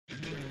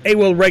A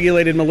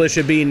well-regulated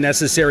militia being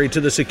necessary to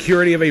the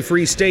security of a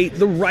free state,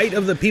 the right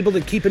of the people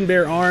to keep and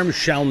bear arms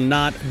shall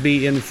not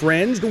be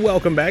infringed.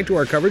 Welcome back to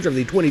our coverage of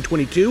the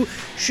 2022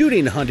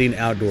 Shooting Hunting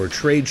Outdoor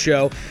Trade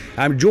Show.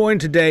 I'm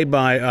joined today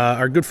by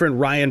our good friend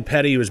Ryan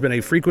Petty, who has been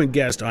a frequent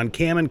guest on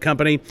Cam &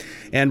 Company.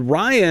 And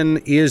Ryan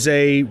is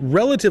a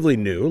relatively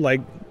new,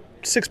 like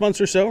 6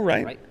 months or so,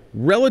 right?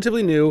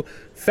 Relatively new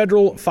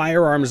federal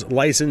firearms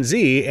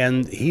licensee,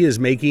 and he is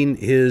making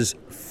his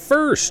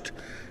first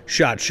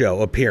SHOT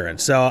Show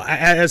appearance. So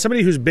as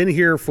somebody who's been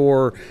here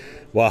for,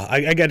 well,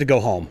 I get to go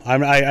home.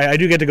 I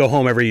do get to go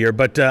home every year,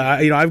 but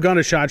I've gone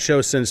to SHOT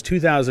Show since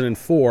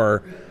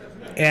 2004,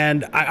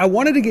 and I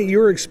wanted to get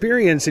your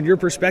experience and your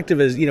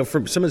perspective as,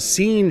 from someone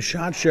seeing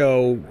SHOT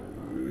Show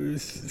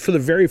for the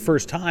very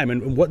first time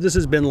and what this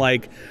has been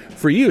like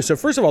for you. So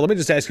first of all, let me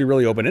just ask you a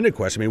really open-ended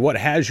question. I mean, what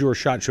has your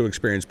SHOT Show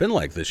experience been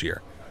like this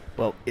year?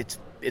 Well, it's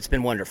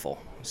been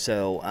wonderful.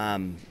 So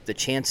the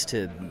chance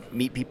to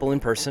meet people in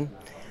person,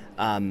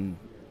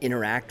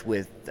 interact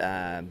with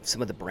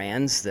some of the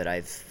brands that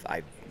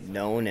I've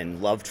known and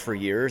loved for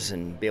years,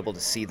 and be able to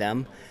see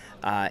them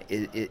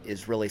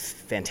is really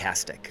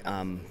fantastic.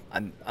 I'm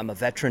a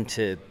veteran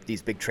to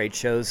these big trade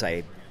shows.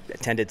 I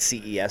attended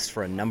CES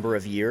for a number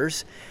of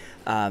years,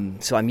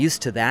 so I'm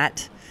used to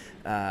that.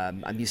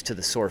 I'm used to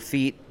the sore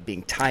feet,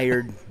 being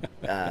tired,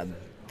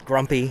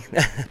 grumpy,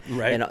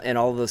 right, and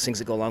all of those things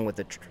that go along with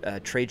the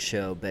trade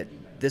show. But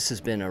this has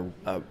been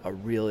a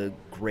really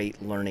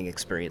great learning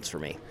experience for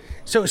me.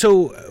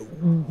 So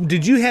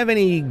did you have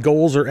any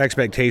goals or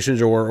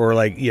expectations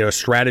or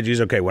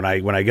strategies? Okay, when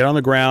I get on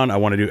the ground, I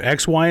want to do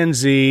X, Y, and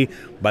Z.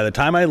 By the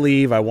time I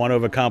leave, I want to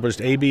have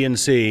accomplished A, B, and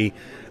C.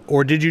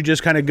 Or did you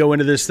just kind of go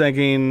into this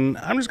thinking,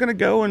 I'm just going to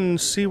go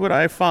and see what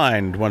I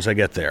find once I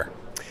get there?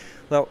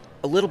 Well,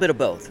 a little bit of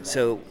both.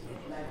 So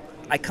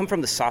I come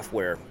from the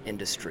software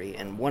industry,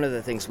 and one of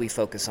the things we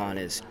focus on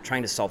is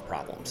trying to solve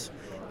problems.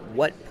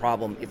 What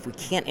problem, if we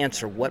can't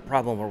answer what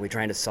problem are we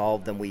trying to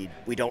solve, then we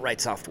don't write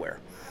software.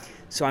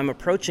 So I'm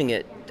approaching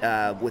it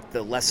with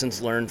the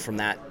lessons learned from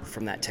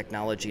that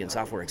technology and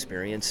software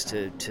experience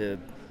to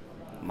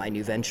my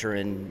new venture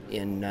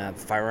in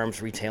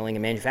firearms retailing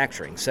and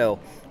manufacturing. So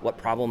what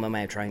problem am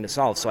I trying to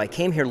solve? So I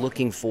came here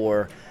looking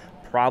for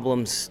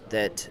problems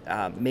that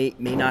may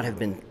not have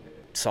been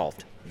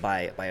solved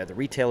by other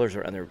retailers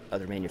or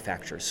other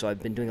manufacturers. So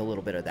I've been doing a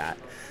little bit of that.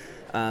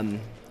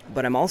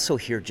 But I'm also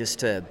here just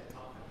to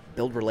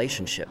build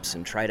relationships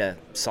and try to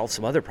solve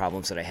some other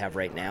problems that I have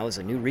right now as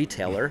a new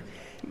retailer.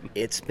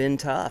 It's been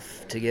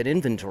tough to get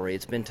inventory.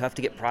 It's been tough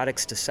to get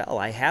products to sell.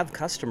 I have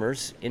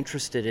customers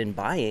interested in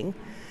buying,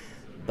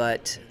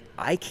 but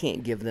I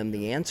can't give them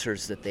the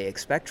answers that they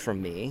expect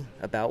from me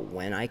about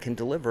when I can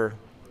deliver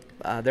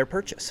their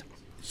purchase.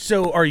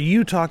 So are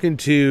you talking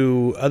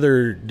to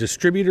other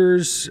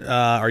distributors?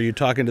 Are you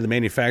talking to the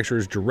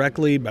manufacturers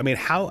directly? I mean,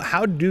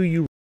 how do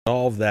you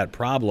resolve that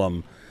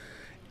problem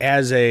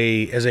as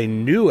a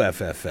new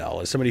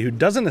FFL, as somebody who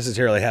doesn't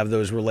necessarily have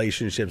those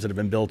relationships that have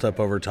been built up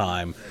over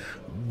time?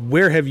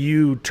 Where have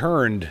you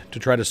turned to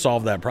try to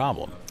solve that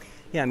problem?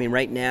 Yeah, I mean,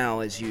 right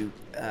now, as you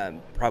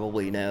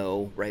probably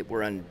know, right,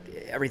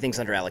 everything's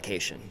under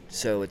allocation.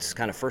 So it's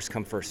kind of first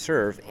come, first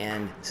serve.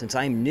 And since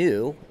I'm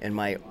new and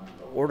my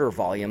order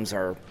volumes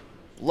are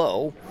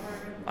low,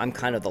 I'm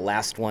kind of the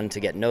last one to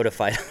get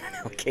notified on an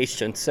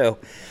allocation. So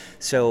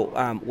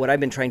what I've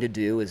been trying to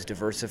do is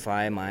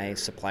diversify my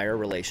supplier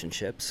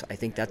relationships. I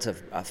think that's a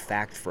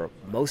fact for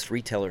most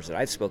retailers that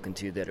I've spoken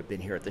to that have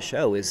been here at the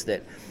show, is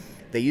that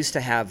they used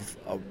to have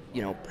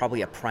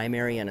probably a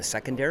primary and a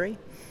secondary.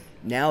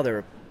 Now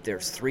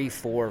there's 3,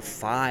 4,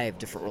 5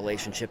 different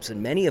relationships,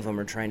 and many of them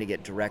are trying to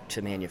get direct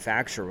to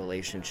manufacturer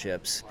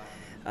relationships.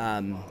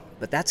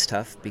 But that's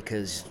tough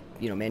because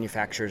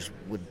manufacturers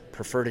would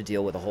prefer to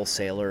deal with a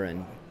wholesaler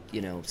and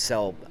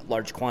sell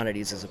large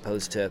quantities as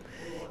opposed to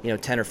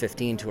 10 or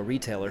 15 to a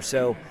retailer.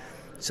 So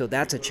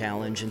that's a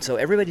challenge, and so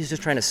everybody's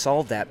just trying to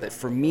solve that. But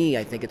for me,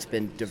 I think it's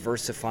been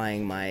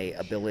diversifying my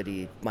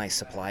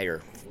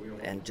supplier,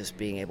 and just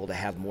being able to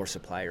have more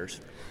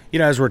suppliers.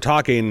 As we're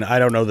talking, I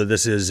don't know that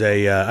this is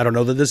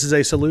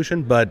a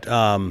solution, but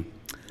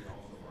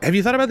have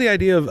you thought about the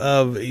idea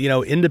of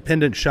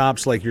independent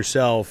shops like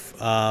yourself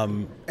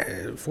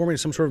forming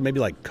some sort of maybe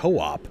like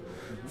co-op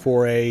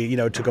for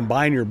to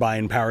combine your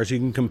buying power so you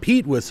can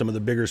compete with some of the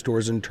bigger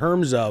stores in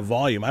terms of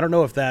volume? I don't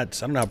know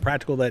how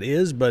practical that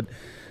is, but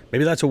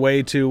maybe that's a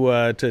way to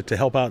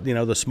help out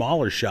the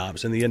smaller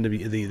shops and the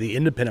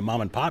independent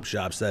mom and pop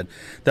shops that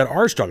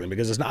are struggling,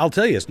 because I'll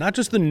tell you, it's not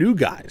just the new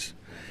guys.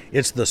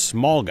 It's the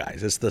small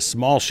guys. It's the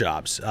small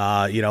shops.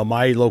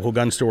 My local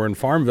gun store in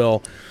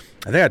Farmville,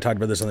 I think I talked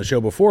about this on the show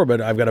before,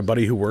 but I've got a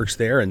buddy who works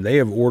there, and they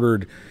have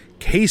ordered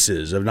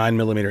cases of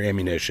 9mm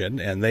ammunition,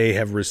 and they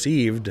have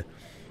received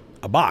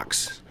a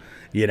box,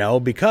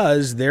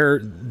 because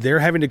they're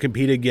having to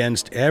compete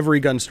against every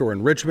gun store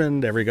in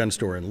Richmond, every gun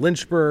store in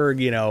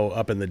Lynchburg,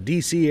 up in the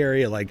DC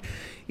area. Like,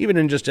 even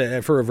in just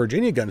for a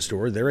Virginia gun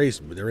store, they're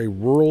a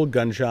rural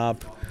gun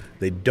shop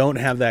They don't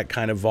have that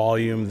kind of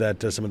volume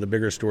that some of the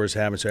bigger stores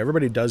have, and so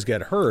everybody does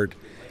get hurt.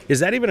 Is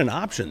that even an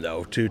option,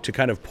 though, to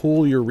kind of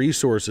pool your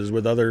resources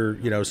with other,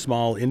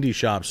 small indie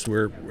shops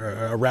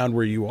around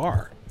where you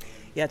are?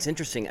 Yeah, it's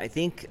interesting. I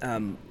think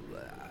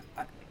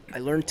I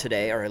learned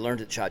today, or I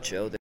learned at SHOT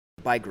Show, that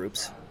buy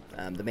groups.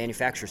 The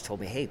manufacturers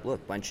told me, hey,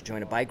 look, why don't you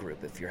join a buy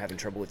group if you're having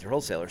trouble with your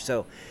wholesaler?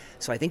 So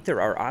I think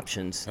there are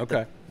options.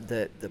 Okay.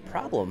 The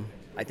problem,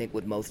 I think,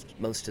 with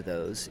most of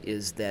those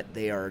is that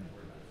they are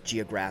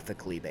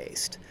geographically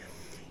based.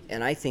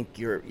 And I think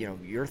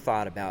your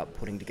thought about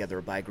putting together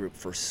a buy group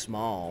for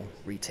small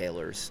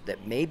retailers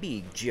that may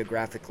be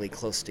geographically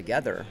close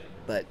together,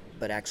 but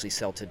actually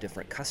sell to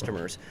different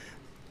customers,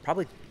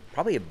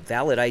 probably a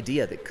valid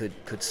idea that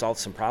could solve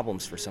some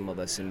problems for some of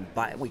us, and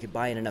we could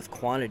buy in enough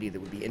quantity that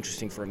would be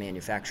interesting for a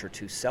manufacturer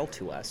to sell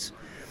to us.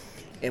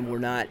 And we're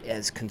not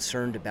as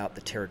concerned about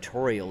the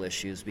territorial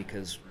issues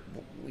because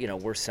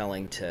we're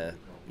selling to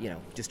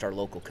just our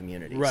local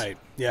communities. Right.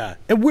 Yeah.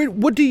 And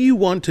what do you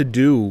want to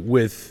do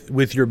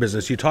with your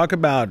business? You talk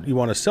about you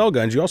want to sell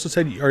guns. You also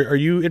said, are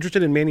you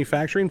interested in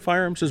manufacturing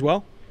firearms as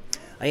well?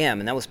 I am,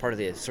 and that was part of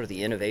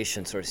the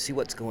innovation, sort of see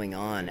what's going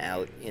on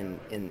out in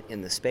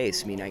the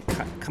space. I mean,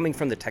 coming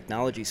from the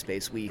technology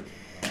space, we're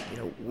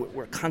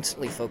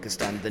constantly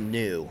focused on the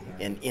new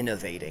and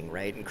innovating,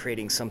 right, and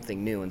creating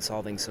something new and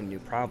solving some new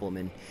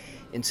problem.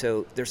 And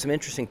so there's some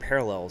interesting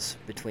parallels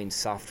between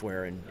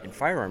software and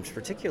firearms,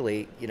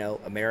 particularly,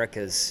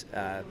 America's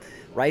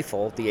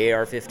rifle, the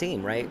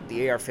AR-15, right?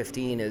 The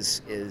AR-15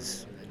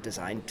 is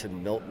designed to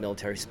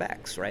military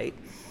specs, right?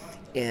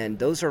 And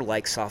those are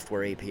like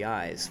software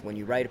APIs. When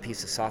you write a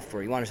piece of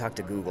software, you want to talk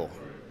to Google.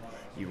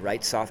 You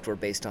write software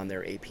based on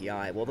their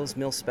API. Well, those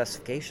MIL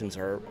specifications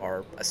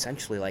are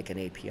essentially like an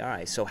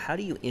API. So how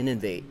do you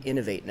innovate in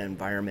an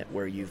environment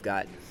where you've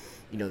got,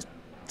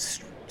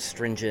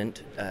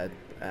 stringent,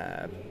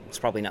 it's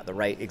probably not the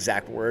right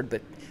exact word,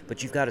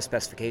 but you've got a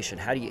specification.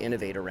 How do you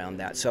innovate around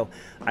that? So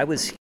I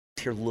was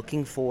here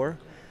looking for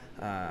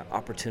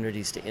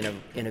opportunities to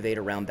innovate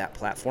around that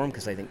platform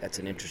because I think that's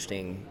an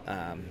interesting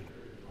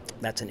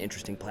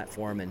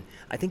platform, and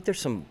I think there's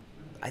some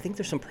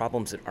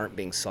problems that aren't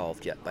being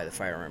solved yet by the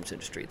firearms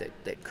industry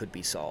that could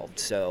be solved.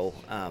 So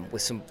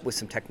with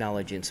some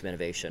technology and some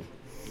innovation.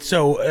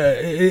 So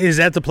is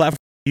that the platform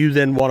you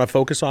then want to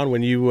focus on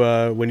when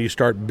you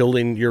start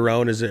building your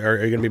own? Are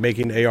you going to be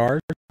making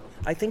ARs?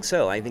 I think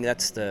so. I think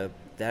that's the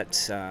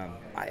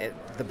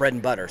bread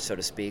and butter, so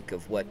to speak,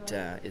 of what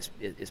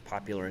is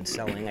popular in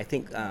selling. I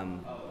think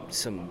I'm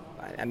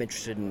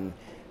interested in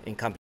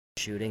competition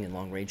shooting and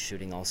long range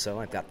shooting also.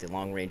 I've got the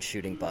long range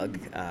shooting bug.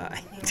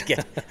 I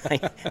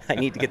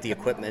need to get the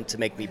equipment to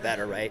make me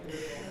better, right?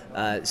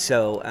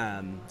 So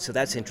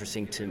that's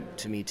interesting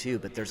to me too.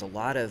 But there's a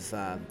lot of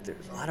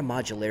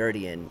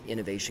modularity and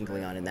innovation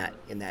going on in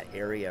that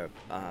area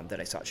that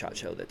I saw at SHOT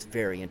Show. That's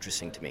very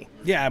interesting to me.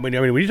 Yeah, I mean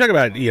when you talk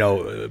about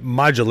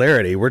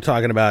modularity, we're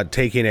talking about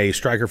taking a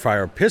striker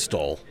fire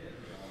pistol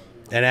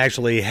and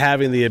actually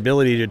having the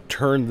ability to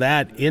turn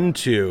that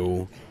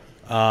into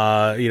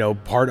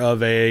part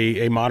of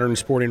a modern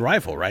sporting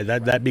rifle, right?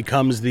 That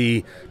becomes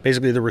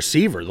basically the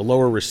receiver, the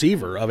lower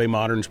receiver of a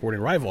modern sporting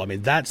rifle. I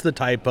mean, that's the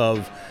type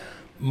of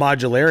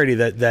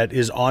modularity that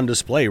is on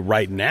display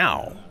right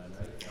now.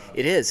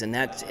 It is, and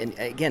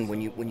again, when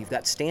you've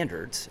got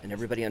standards and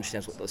everybody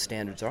understands what those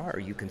standards are,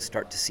 you can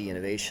start to see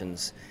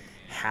innovations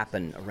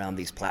happen around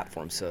these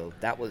platforms. So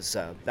that was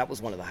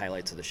one of the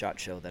highlights of the SHOT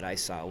Show that I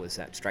saw, was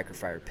that striker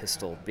fired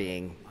pistol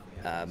being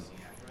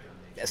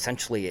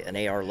essentially an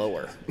AR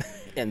lower.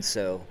 And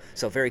so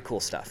very cool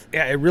stuff.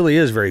 Yeah, it really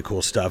is very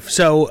cool stuff.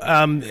 So,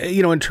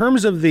 in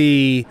terms of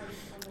the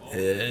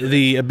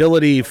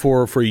ability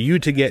for you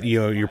to get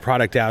your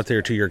product out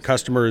there to your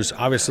customers,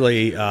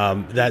 obviously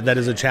that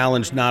is a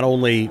challenge not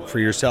only for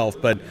yourself,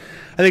 but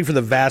I think for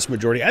the vast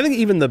majority. I think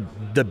even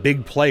the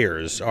big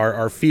players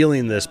are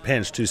feeling this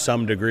pinch to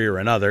some degree or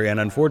another. And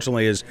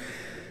unfortunately, is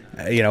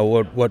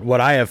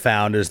what I have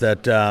found is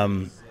that.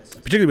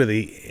 Particularly with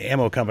the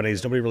ammo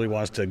companies, nobody really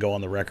wants to go on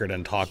the record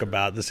and talk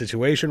about the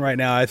situation right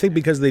now. I think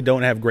because they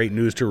don't have great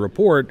news to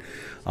report,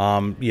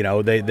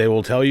 they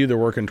will tell you they're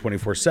working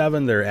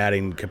 24/7, they're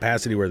adding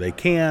capacity where they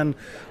can,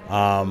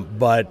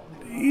 but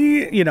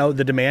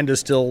the demand is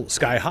still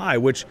sky high,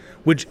 which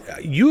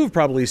you have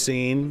probably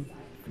seen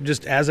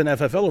just as an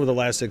FFL over the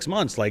last 6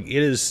 months. Like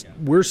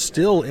we're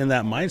still in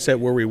that mindset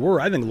where we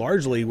were, I think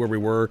largely where we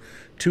were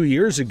 2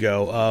 years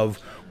ago, of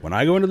when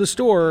I go into the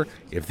store,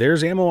 if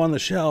there's ammo on the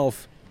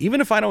shelf, even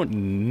if I don't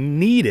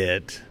need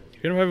it,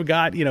 even if I've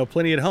got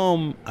plenty at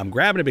home, I'm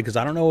grabbing it because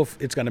I don't know if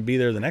it's going to be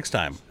there the next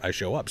time I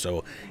show up.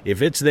 So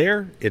if it's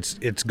there,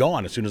 it's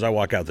gone as soon as I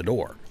walk out the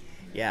door.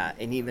 Yeah,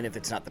 and even if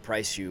it's not the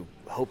price you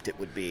hoped it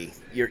would be,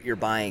 you're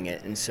buying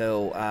it. And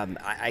so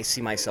I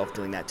see myself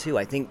doing that too.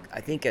 I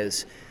think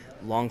as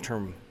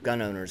long-term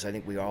gun owners, I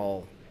think we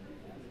all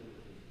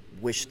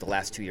wish the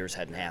last 2 years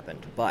hadn't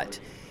happened, but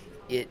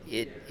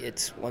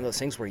it's one of those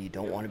things where you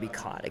don't want to be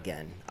caught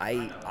again.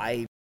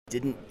 I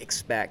didn't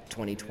expect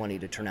 2020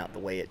 to turn out the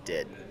way it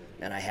did,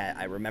 and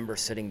I remember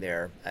sitting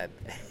there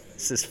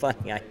This is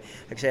funny. I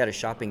actually had a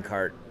shopping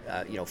cart,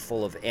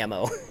 full of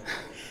ammo,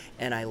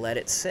 and I let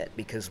it sit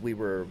because we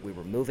were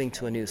moving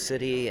to a new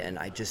city, and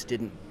I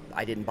didn't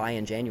buy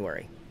in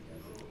January.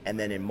 And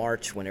then in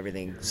March, when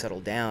everything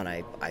settled down,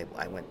 I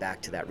went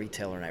back to that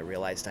retailer and I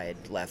realized I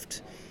had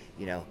left,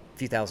 a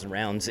few thousand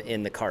rounds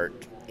in the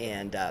cart,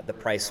 and the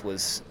price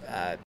was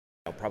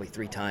probably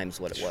 3 times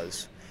what it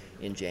was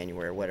in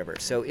January or whatever.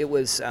 So it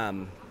was.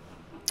 I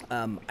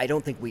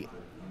don't think we,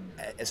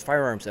 as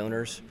firearms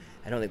owners,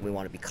 I don't think we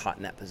want to be caught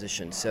in that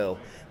position. So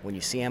when you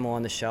see ammo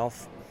on the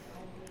shelf,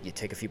 you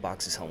take a few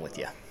boxes home with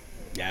you.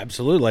 Yeah,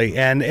 absolutely.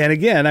 And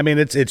again, I mean,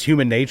 it's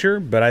human nature,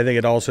 but I think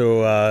it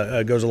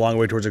also goes a long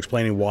way towards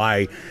explaining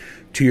why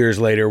 2 years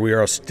later we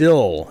are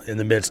still in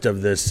the midst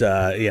of this,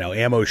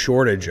 ammo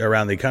shortage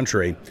around the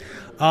country.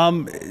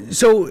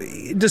 So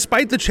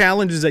despite the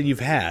challenges that you've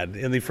had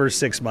in the first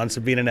 6 months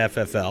of being an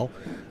FFL,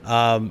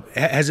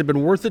 has it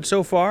been worth it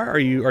so far? Are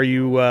you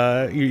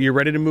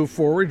ready to move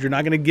forward? You're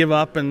not going to give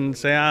up and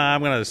say,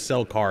 I'm going to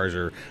sell cars,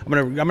 or I'm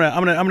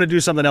going to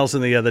do something else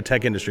in the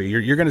tech industry.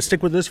 You're going to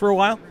stick with this for a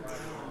while?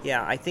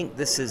 Yeah, I think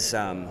this is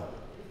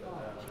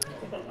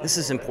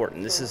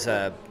important. This is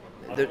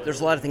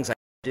there's a lot of things I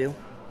do.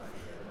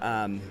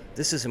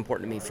 This is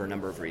important to me for a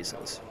number of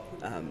reasons.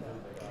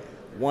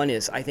 One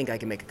is I think I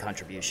can make a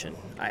contribution.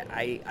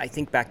 I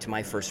think back to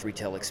my first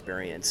retail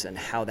experience and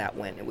how that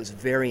went. It was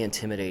very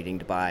intimidating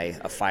to buy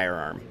a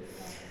firearm.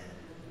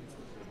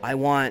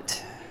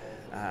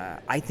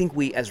 I think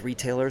we as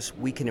retailers,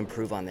 we can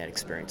improve on that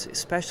experience,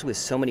 especially with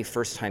so many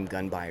first-time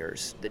gun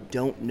buyers that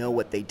don't know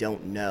what they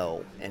don't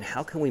know. And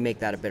how can we make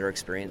that a better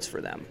experience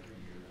for them?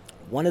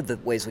 One of the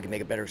ways we can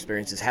make a better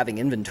experience is having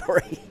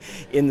inventory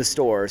in the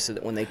store so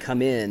that when they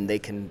come in, they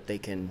can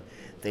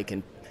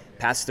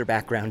pass their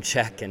background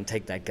check and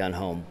take that gun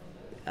home.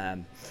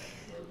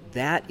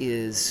 That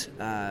is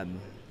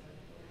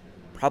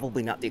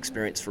probably not the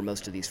experience for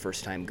most of these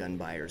first-time gun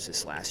buyers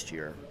this last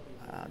year.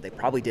 They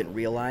probably didn't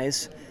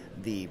realize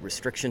the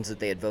restrictions that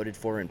they had voted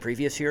for in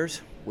previous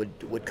years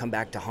would come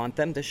back to haunt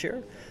them this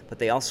year, but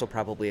they also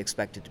probably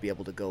expected to be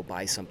able to go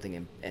buy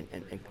something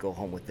and go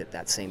home with it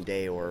that same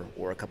day or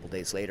a couple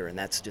days later, and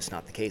that's just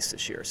not the case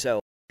this year. So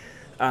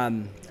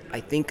I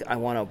think I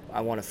want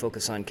to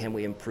focus on, can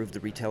we improve the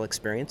retail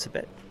experience a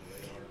bit?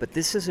 But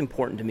this is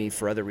important to me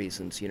for other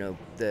reasons.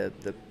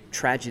 The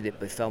tragedy that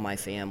befell my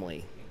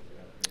family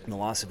and the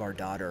loss of our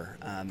daughter.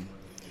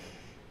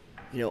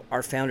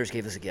 Our founders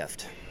gave us a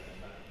gift.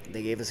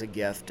 They gave us a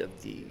gift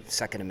of the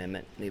Second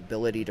Amendment, the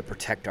ability to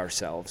protect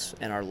ourselves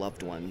and our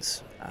loved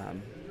ones.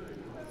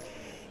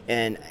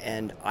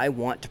 And I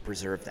want to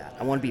preserve that.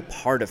 I want to be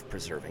part of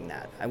preserving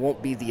that. I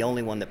won't be the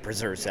only one that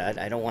preserves that.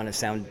 I don't want to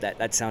sound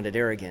that sounded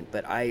arrogant,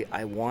 but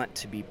I want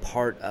to be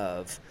part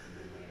of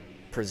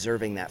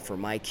preserving that for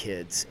my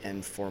kids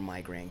and for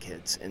my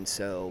grandkids. And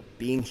so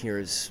being here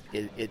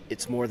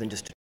it's more than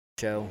just a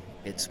show.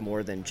 It's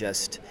more than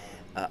just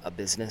a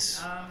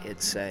business.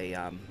 It's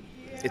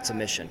a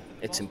mission.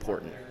 It's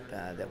important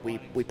that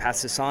we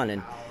pass this on,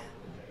 and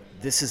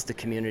this is the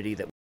community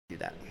that we do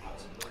that.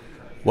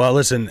 Well,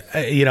 listen,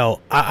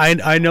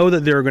 I know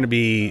that there are going to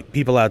be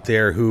people out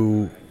there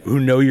who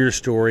know your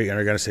story and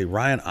are going to say,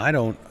 Ryan, I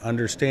don't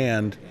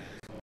understand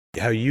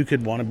how you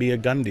could want to be a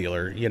gun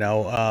dealer,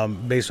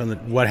 based on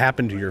what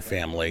happened to your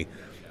family.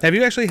 Have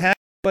you actually had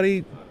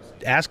anybody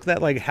ask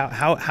that? Like,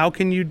 how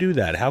can you do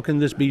that? How can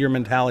this be your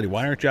mentality?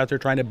 Why aren't you out there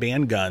trying to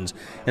ban guns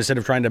instead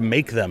of trying to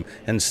make them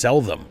and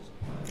sell them?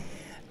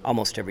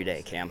 Almost every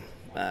day, Cam.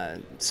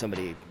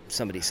 Somebody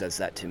says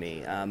that to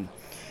me.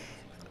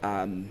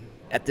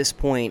 At this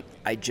point,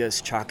 I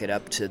just chalk it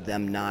up to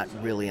them not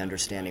really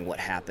understanding what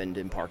happened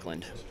in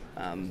Parkland.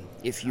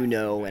 If you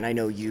know, and I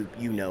know you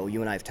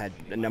and I have had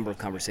a number of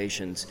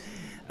conversations,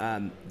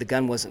 the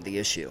gun wasn't the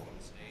issue.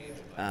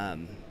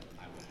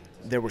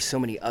 There were so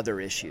many other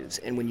issues.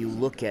 And when you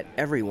look at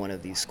every one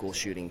of these school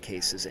shooting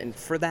cases, and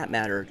for that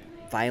matter,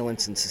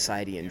 violence in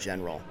society in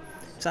general,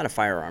 it's not a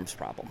firearms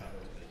problem.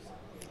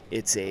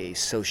 It's a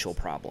social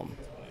problem.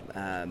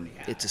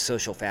 It's a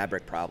social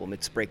fabric problem.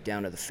 It's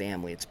breakdown of the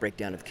family. It's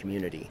breakdown of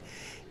community.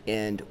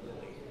 And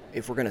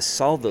if we're going to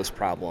solve those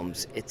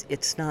problems,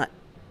 it's not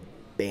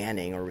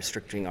banning or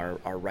restricting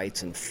our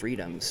rights and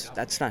freedoms.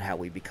 That's not how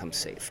we become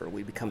safer.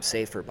 We become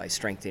safer by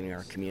strengthening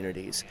our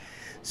communities.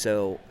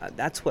 So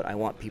that's what I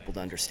want people to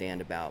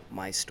understand about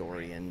my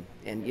story. And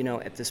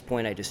at this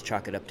point, I just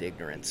chalk it up to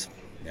ignorance.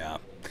 Yeah.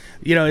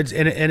 It's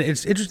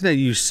interesting that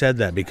you said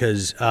that,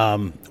 because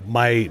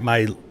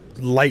my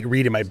light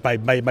reading, my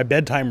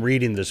bedtime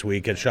reading this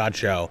week at SHOT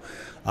Show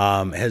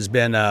has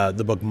been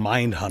the book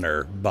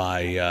Mindhunter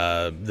by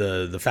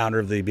the founder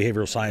of the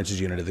Behavioral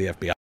Sciences Unit of the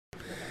FBI.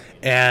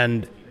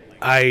 And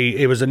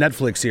it was a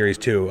Netflix series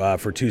too,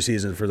 for 2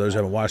 seasons for those who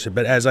haven't watched it.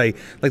 But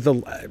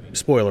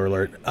spoiler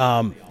alert,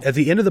 at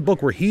the end of the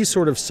book where he's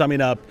sort of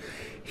summing up,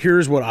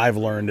 here's what I've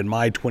learned in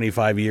my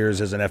 25 years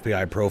as an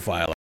FBI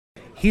profiler,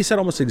 he said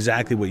almost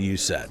exactly what you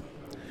said.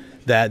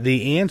 That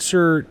the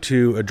answer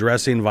to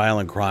addressing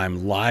violent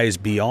crime lies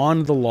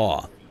beyond the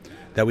law.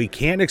 that we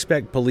can't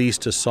expect police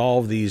to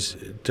solve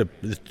to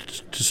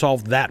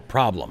solve that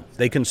problem.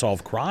 They can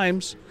solve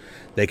crimes,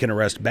 they can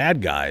arrest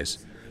bad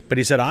guys, but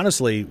he said,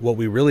 honestly, what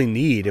we really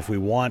need if we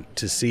want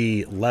to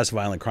see less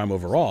violent crime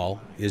overall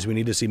is we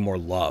need to see more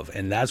love.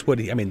 And that's what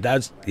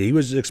he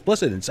was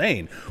explicit in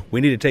saying,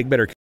 we need to take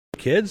better care of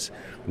kids,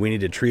 we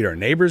need to treat our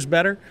neighbors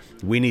better,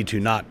 we need to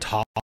not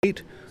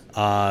tolerate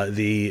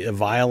the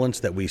violence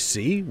that we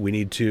see. We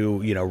need to,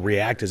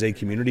 react as a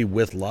community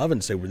with love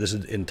and say, well, this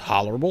is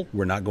intolerable.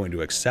 We're not going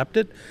to accept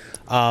it.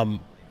 But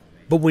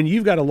when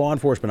you've got a law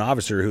enforcement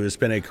officer who has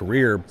spent a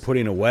career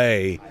putting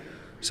away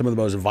some of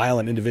the most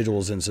violent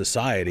individuals in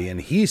society,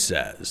 and he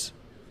says,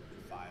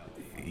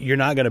 you're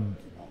not going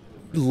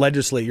to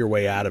legislate your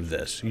way out of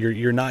this.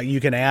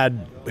 You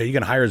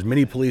can hire as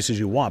many police as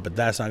you want, but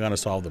that's not going to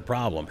solve the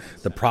problem.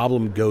 The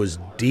problem goes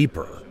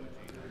deeper.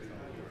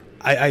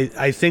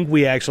 I think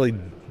we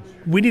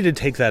need to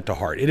take that to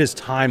heart. It is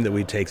time that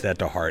we take that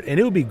to heart. And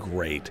it would be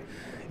great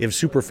if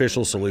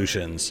superficial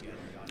solutions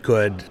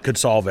could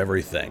solve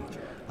everything.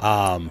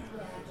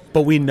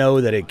 But we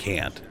know that it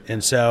can't.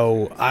 And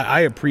so I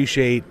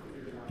appreciate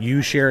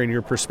you sharing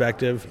your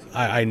perspective.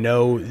 I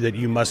know that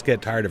you must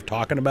get tired of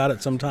talking about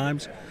it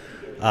sometimes.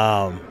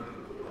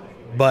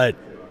 But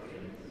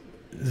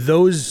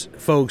those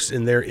folks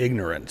in their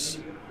ignorance,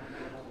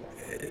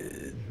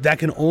 that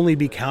can only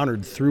be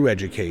countered through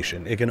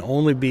education. It can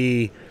only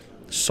be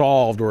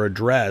solved or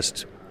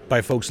addressed by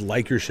folks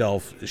like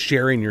yourself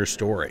sharing your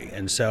story.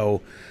 And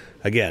so,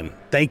 again,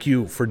 thank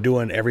you for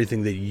doing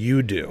everything that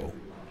you do,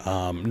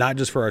 not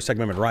just for our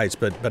Second Amendment rights,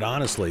 but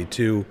honestly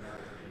to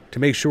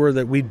make sure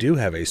that we do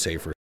have a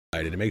safer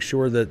society, to make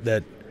sure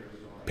that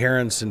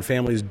parents and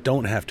families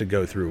don't have to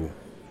go through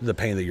the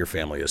pain that your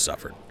family has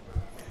suffered.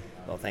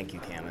 Well, thank you,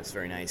 Cam. It's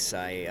very nice.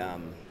 I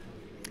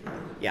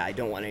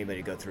don't want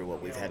anybody to go through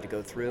what we've had to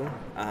go through.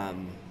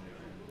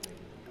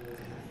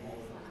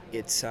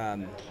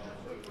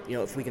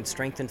 If we can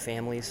strengthen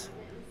families,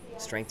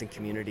 strengthen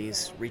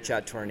communities, reach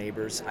out to our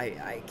neighbors.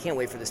 I can't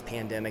wait for this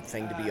pandemic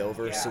thing to be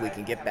over so we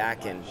can get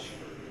back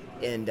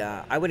and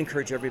I would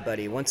encourage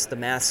everybody, once the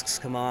masks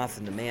come off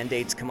and the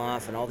mandates come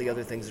off and all the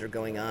other things that are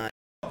going on,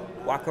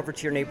 walk over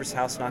to your neighbor's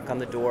house, knock on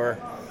the door,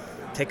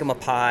 take them a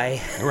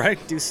pie, right?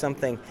 Do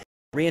something,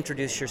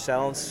 reintroduce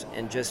yourselves,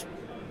 and just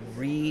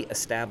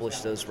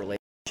re-establish those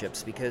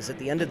relationships, because at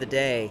the end of the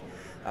day,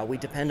 we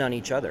depend on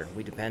each other.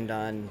 We depend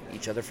on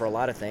each other for a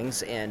lot of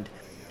things, and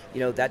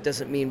that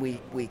doesn't mean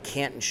we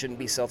can't and shouldn't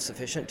be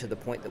self-sufficient to the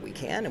point that we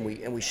can,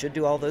 and we should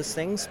do all those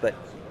things. But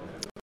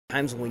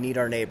times when we need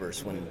our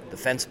neighbors, when the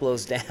fence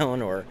blows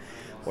down or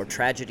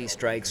tragedy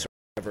strikes or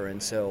whatever,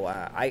 and so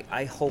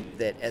I hope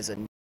that as a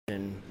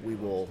nation we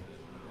will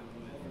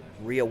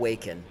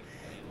reawaken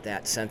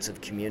that sense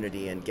of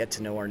community and get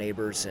to know our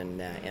neighbors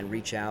and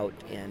reach out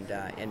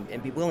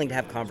and be willing to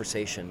have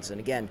conversations. And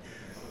again,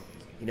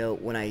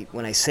 when I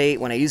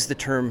use the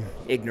term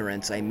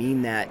ignorance, I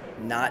mean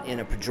that not in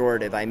a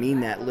pejorative. I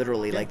mean that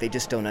literally, like they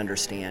just don't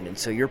understand. And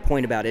so your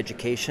point about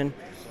education,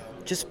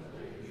 just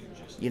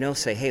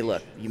say, hey,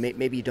 look,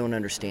 maybe you don't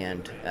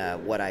understand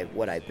what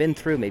I've been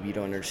through. Maybe you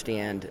don't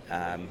understand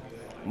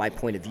my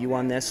point of view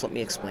on this. Let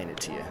me explain it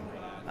to you.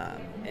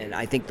 And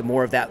I think the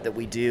more of that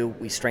we do,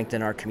 we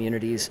strengthen our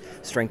communities,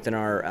 strengthen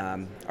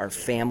our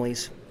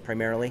families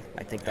primarily.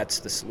 I think that's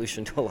the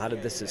solution to a lot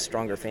of this, is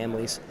stronger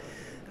families.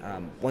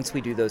 Once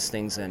we do those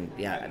things, then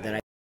I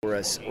think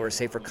we're a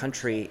safer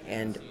country,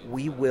 and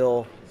we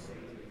will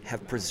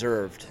have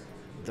preserved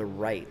the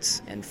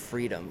rights and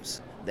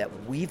freedoms that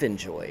we've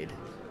enjoyed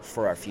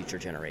for our future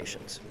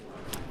generations.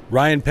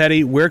 Ryan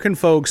Petty, where can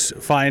folks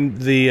find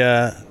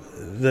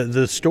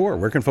the store?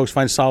 Where can folks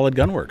find Solid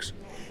Gunworks?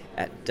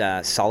 At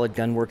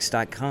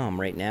solidgunworks.com.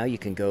 Right now you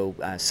can go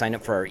sign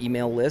up for our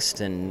email list,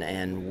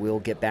 and we'll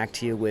get back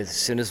to you as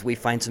soon as we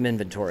find some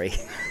inventory.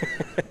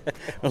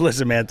 Well,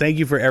 listen, man, thank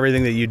you for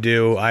everything that you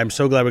do. I'm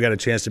so glad we got a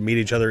chance to meet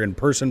each other in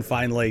person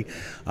finally,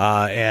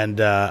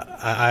 and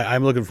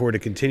I'm looking forward to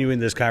continuing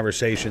this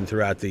conversation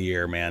throughout the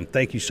year, man.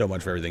 Thank you so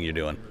much for everything you're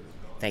doing.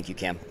 Thank you,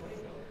 Cam.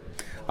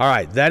 All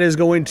right, that is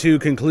going to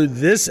conclude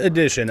this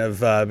edition of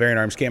Varian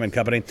Arms Cam &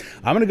 Company.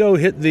 I'm going to go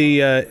hit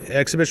the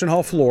exhibition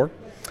hall floor.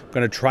 I'm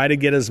going to try to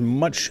get as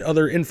much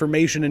other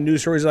information and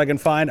news stories as I can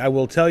find. I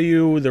will tell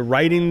you the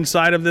writing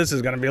side of this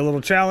is going to be a little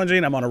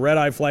challenging. I'm on a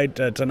red-eye flight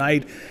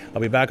tonight.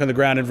 I'll be back on the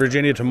ground in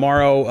Virginia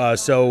tomorrow.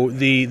 So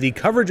the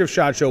coverage of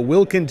SHOT Show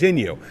will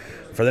continue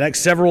for the next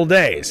several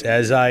days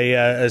as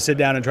I sit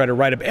down and try to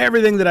write up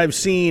everything that I've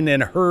seen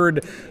and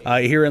heard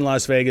here in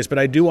Las Vegas. But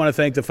I do want to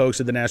thank the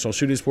folks at the National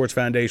Shooting Sports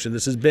Foundation.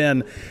 This has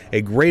been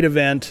a great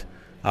event.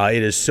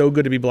 It is so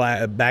good to be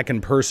back in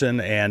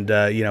person and,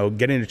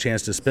 getting a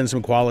chance to spend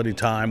some quality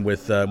time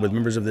with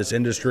members of this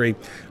industry,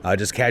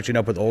 just catching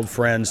up with old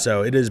friends.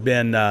 So it has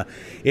been,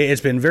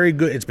 it's been very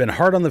good. It's been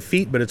hard on the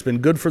feet, but it's been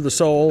good for the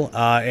soul.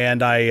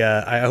 And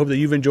I hope that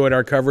you've enjoyed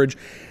our coverage.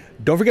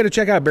 Don't forget to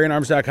check out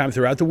BarianArms.com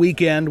throughout the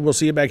weekend. We'll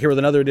see you back here with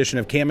another edition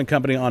of Cam &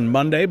 Company on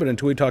Monday. But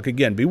until we talk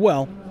again, be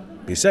well,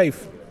 be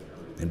safe,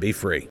 and be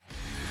free.